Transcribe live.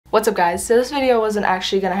What's up guys? So this video wasn't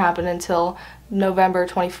actually going to happen until November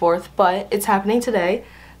 24th, but it's happening today.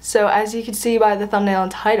 So as you can see by the thumbnail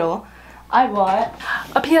and title, I bought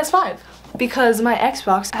a PS5 because my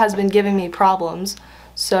Xbox has been giving me problems,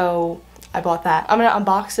 so I bought that. I'm going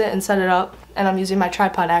to unbox it and set it up, and I'm using my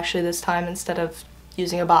tripod actually this time instead of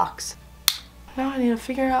using a box. Now I need to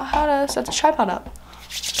figure out how to set the tripod up.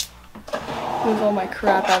 Move all my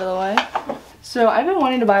crap out of the way. So I've been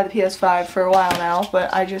wanting to buy the PS5 for a while now,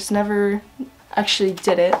 but I just never actually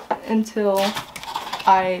did it until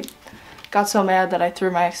I got so mad that I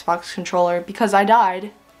threw my Xbox controller because I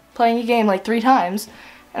died playing a game like 3 times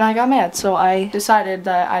and I got mad. So I decided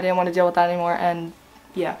that I didn't want to deal with that anymore, and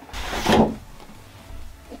yeah.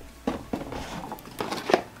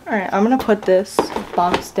 Alright, I'm gonna put this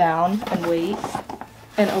box down and wait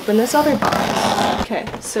and open this other box. Okay,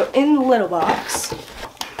 so in the little box,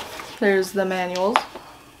 there's the manuals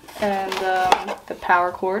and the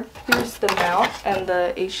power cord. Here's the mount and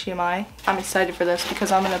the HDMI. I'm excited for this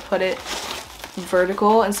because I'm going to put it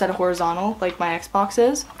vertical instead of horizontal like my Xbox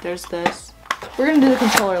is. There's this. We're going to do the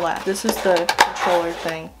controller last. This is the controller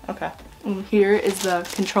thing. Okay. And here is the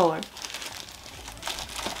controller.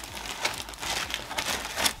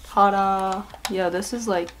 Ta-da! Yo, this is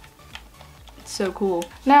like so cool.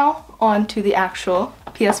 Now on to the actual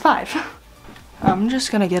PS5. I'm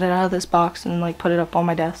just gonna get it out of this box and like put it up on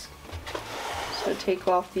my desk. So take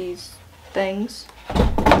off these things.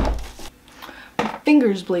 My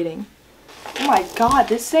finger's bleeding. Oh my god,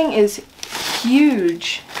 this thing is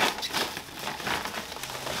huge.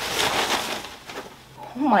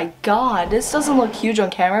 Oh my god, this doesn't look huge on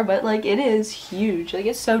camera, but like it is huge. Like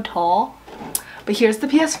it's so tall. But here's the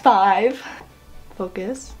PS5.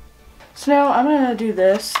 Focus. So now I'm gonna do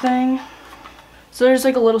this thing. So there's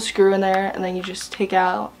like a little screw in there, and then you just take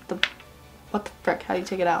out the, what the frick, how do you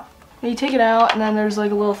take it out? And you take it out, and then there's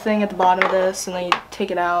like a little thing at the bottom of this, and then you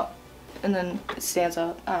take it out, and then it stands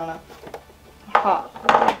up. I don't know.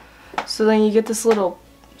 Hot. So then you get this little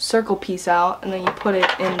circle piece out, and then you put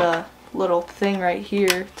it in the little thing right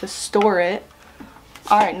here to store it.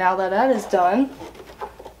 Alright, now that that is done,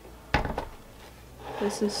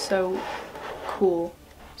 this is so cool.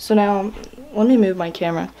 So now, let me move my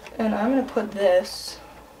camera. And I'm going to put this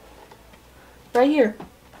right here.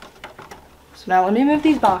 So now let me move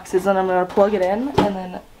these boxes and I'm going to plug it in and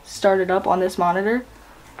then start it up on this monitor.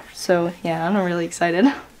 So yeah, I'm really excited.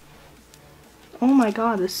 Oh my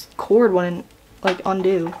god, this cord wouldn't like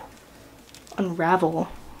unravel. Alright,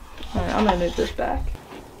 I'm going to move this back.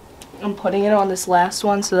 I'm putting it on this last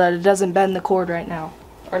one so that it doesn't bend the cord right now.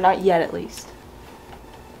 Or not yet at least.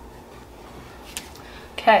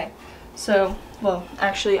 Okay, so, well,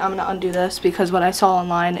 actually I'm going to undo this because what I saw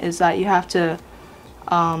online is that you have to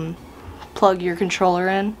plug your controller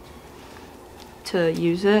in to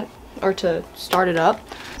use it, or to start it up.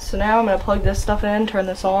 So now I'm going to plug this stuff in, turn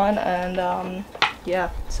this on, and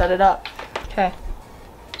yeah, set it up. Okay.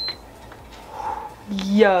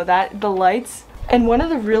 Yo, the lights. And one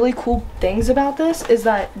of the really cool things about this is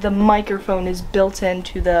that the microphone is built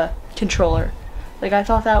into the controller. Like, I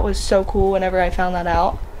thought that was so cool whenever I found that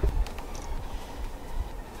out.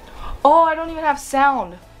 Oh, I don't even have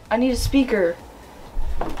sound. I need a speaker.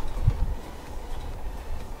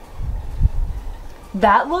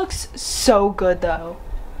 That looks so good though.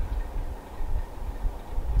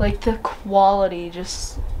 Like the quality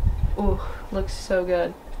just, ooh, looks so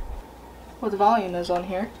good. Well, the volume is on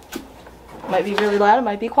here. Might be really loud, it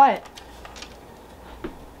might be quiet.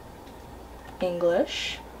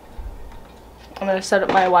 English. I'm gonna set up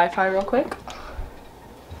my Wi-Fi real quick.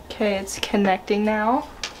 Okay, it's connecting now.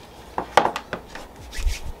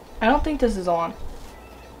 I don't think this is on.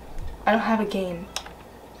 I don't have a game.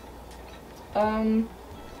 I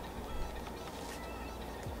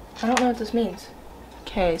don't know what this means.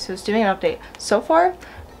 Okay, so it's doing an update. So far,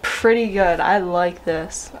 pretty good. I like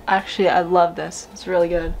this. Actually, I love this. It's really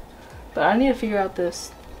good. But I need to figure out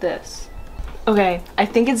this. Okay, I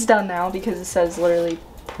think it's done now because it says literally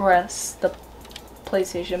press the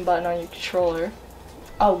PlayStation button on your controller.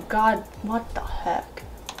 Oh god, what the heck?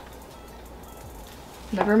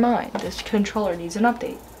 Never mind, this controller needs an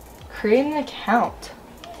update. Create an account.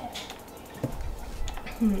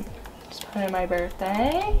 Just put in my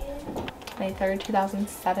birthday, May 3rd,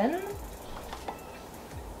 2007.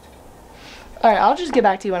 Alright, I'll just get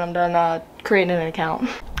back to you when I'm done creating an account.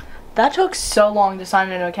 That took so long to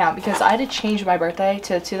sign an account because I had to change my birthday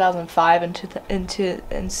to 2005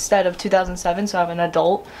 instead of 2007, so I'm an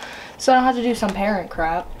adult. So I don't have to do some parent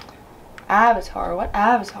crap. Avatar, what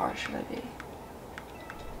avatar should I be?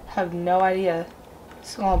 Have no idea.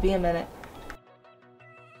 It's gonna be a minute.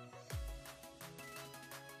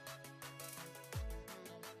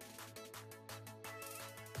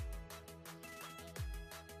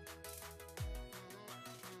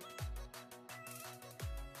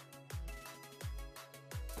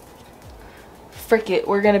 frick it,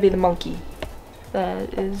 we're gonna be the monkey.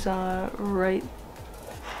 That is right.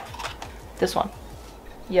 This one.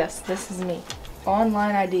 Yes, this is me.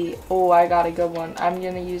 Online ID. Oh, I got a good one. I'm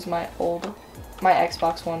gonna use my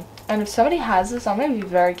Xbox one. And if somebody has this, I'm gonna be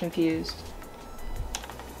very confused.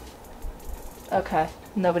 Okay,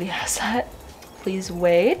 nobody has that. Please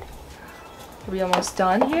wait. Are we almost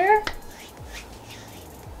done here?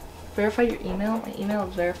 Verify your email. My email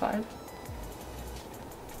is verified.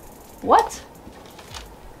 What?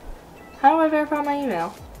 How do I verify my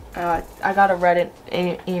email? I got a Reddit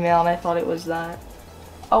email and I thought it was that.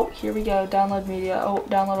 Oh, here we go. Download media. Oh,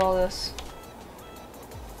 download all this.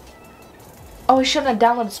 Oh, I shouldn't have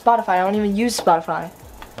downloaded Spotify. I don't even use Spotify. I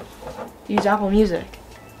use Apple Music.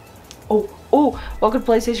 Oh, welcome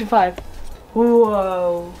to PlayStation 5.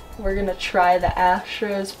 Whoa. We're gonna try the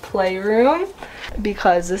Astros Playroom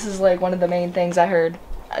because this is like one of the main things I heard.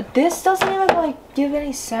 This doesn't even like give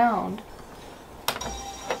any sound.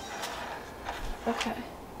 Okay.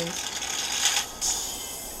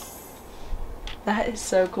 That is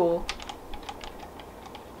so cool.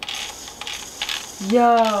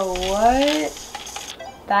 Yo, what?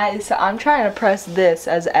 That is, I'm trying to press this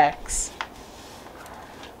as X.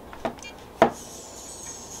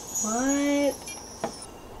 What?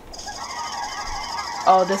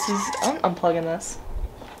 Oh, this is, I'm unplugging this.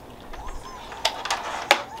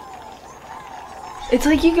 It's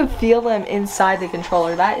like you can feel them inside the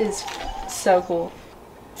controller. That is so cool.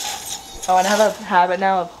 Oh, and I have a habit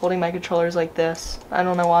now of holding my controllers like this. I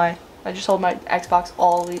don't know why. I just hold my Xbox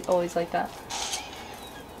always like that.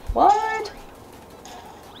 What?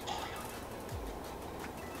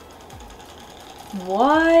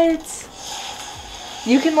 What?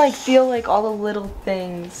 You can like feel like all the little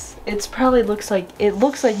things. It looks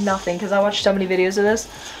like nothing because I watched so many videos of this,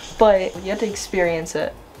 but you have to experience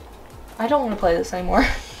it. I don't want to play this anymore.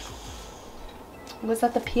 Was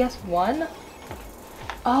that the PS1?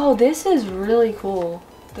 Oh, this is really cool.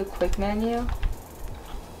 The quick menu.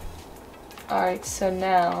 Alright, so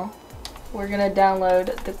now we're gonna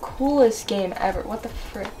download the coolest game ever. What the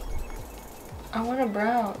frick? I want to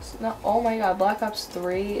browse. No, oh my god, Black Ops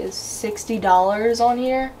 3 is $60 on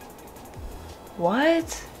here.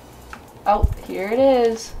 What? Oh, here it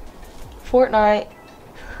is. Fortnite.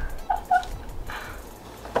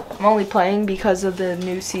 I'm only playing because of the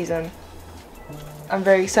new season. I'm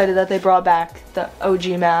very excited that they brought back the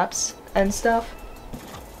OG maps and stuff.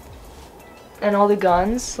 And all the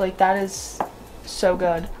guns, like that is so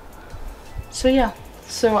good. So yeah,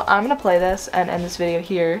 so I'm gonna play this and end this video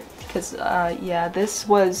here. Because yeah, this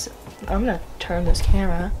was, I'm gonna turn this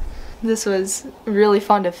camera. This was really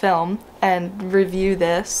fun to film and review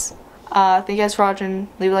this. Thank you guys for watching.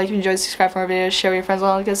 Leave a like if you enjoyed, subscribe for more videos, share with your friends,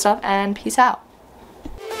 all that good stuff, and peace out.